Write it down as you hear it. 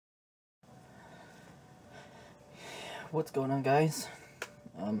What's going on, guys?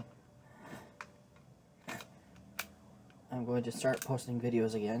 I'm going to start posting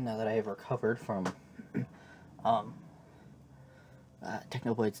videos again now that I have recovered from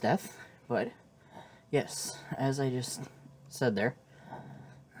Technoblade's death. But yes, as I just said there,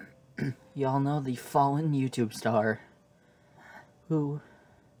 y'all know the fallen YouTube star who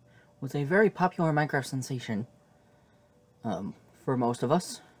was a very popular Minecraft sensation for most of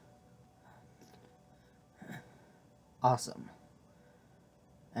us. Awesome.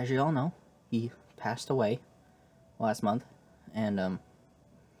 As you all know, he passed away last month, and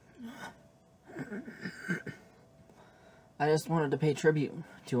I just wanted to pay tribute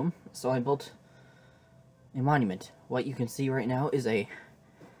to him, so I built a monument. What you can see right now is a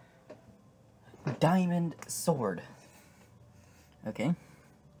diamond sword. Okay?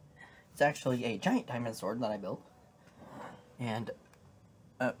 It's actually a giant diamond sword that I built, and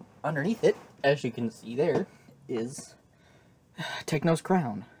underneath it, as you can see there, is Techno's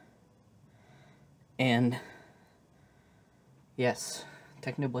crown. And yes,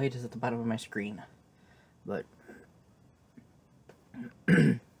 Technoblade is at the bottom of my screen, but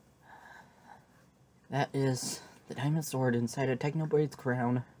that is the diamond sword inside of Technoblade's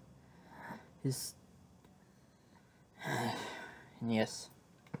crown. And yes,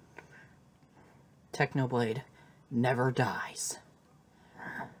 Technoblade never dies.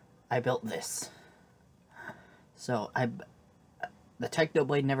 I built this. So, the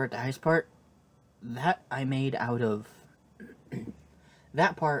Technoblade never dies part, that I made out of,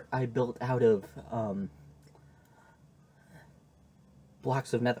 that part I built out of,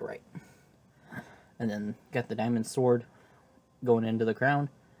 blocks of netherite. And then got the diamond sword going into the crown.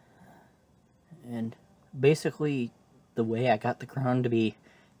 And basically, the way I got the crown to be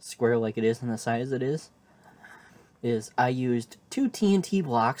square like it is and the size it is I used 2 TNT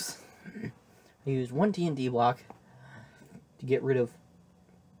blocks. I used 1 TNT block to get rid of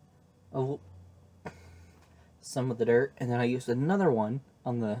some of the dirt, and then I used another one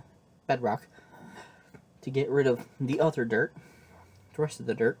on the bedrock to get rid of the other dirt, the rest of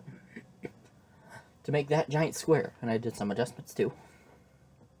the dirt, to make that giant square, and I did some adjustments too.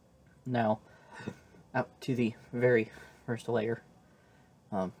 Now, out to the very first layer,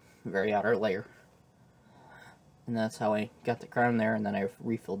 very outer layer, and that's how I got the crown there, and then I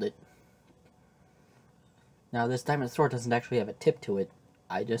refilled it. Now, this diamond sword doesn't actually have a tip to it.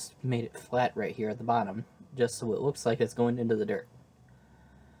 I just made it flat right here at the bottom, just so it looks like it's going into the dirt.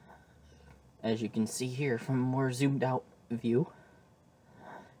 As you can see here from a more zoomed out view,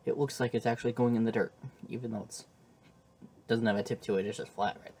 it looks like it's actually going in the dirt, even though it doesn't have a tip to it, it's just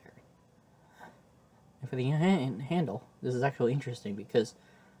flat right there. And for the handle, this is actually interesting because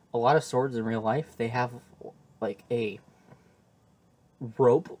a lot of swords in real life, they have like a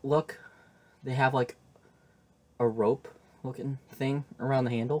rope look. They have like a rope looking thing around the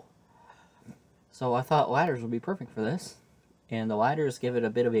handle. So I thought ladders would be perfect for this, and the ladders give it a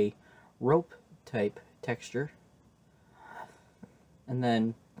bit of a rope type texture. And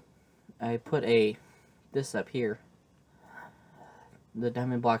then I put this up here, the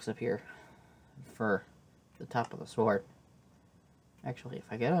diamond blocks up here for the top of the sword. Actually, if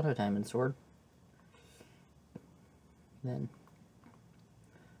I get out a diamond sword, then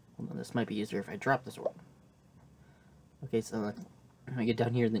hold on, this might be easier if I drop the sword. Okay, so when I get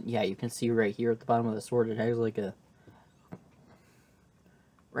down here, then yeah, you can see right here at the bottom of the sword, it has like a,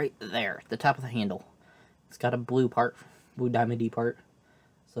 right there, at the top of the handle. It's got a blue part, blue diamondy part.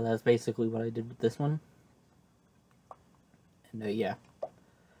 So that's basically what I did with this one. And yeah.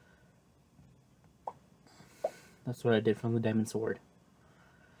 That's what I did from the diamond sword.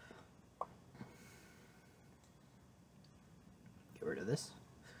 Get rid of this.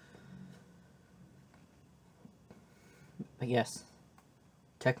 But yes,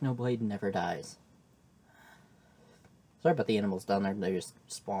 Technoblade never dies. Sorry about the animals down there, they just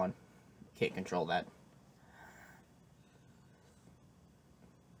spawn. Can't control that.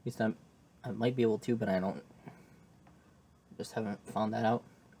 At least I might be able to, but I don't. Just haven't found that out.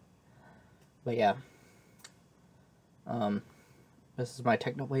 But yeah. This is my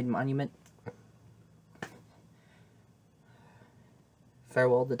Technoblade monument.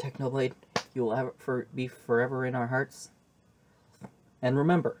 Farewell to Technoblade. You will be forever in our hearts. And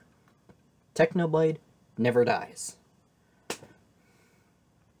remember, Technoblade never dies.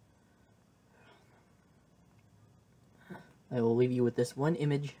 I will leave you with this one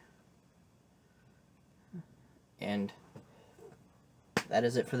image. And that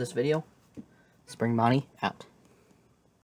is it for this video. Spring Monty out.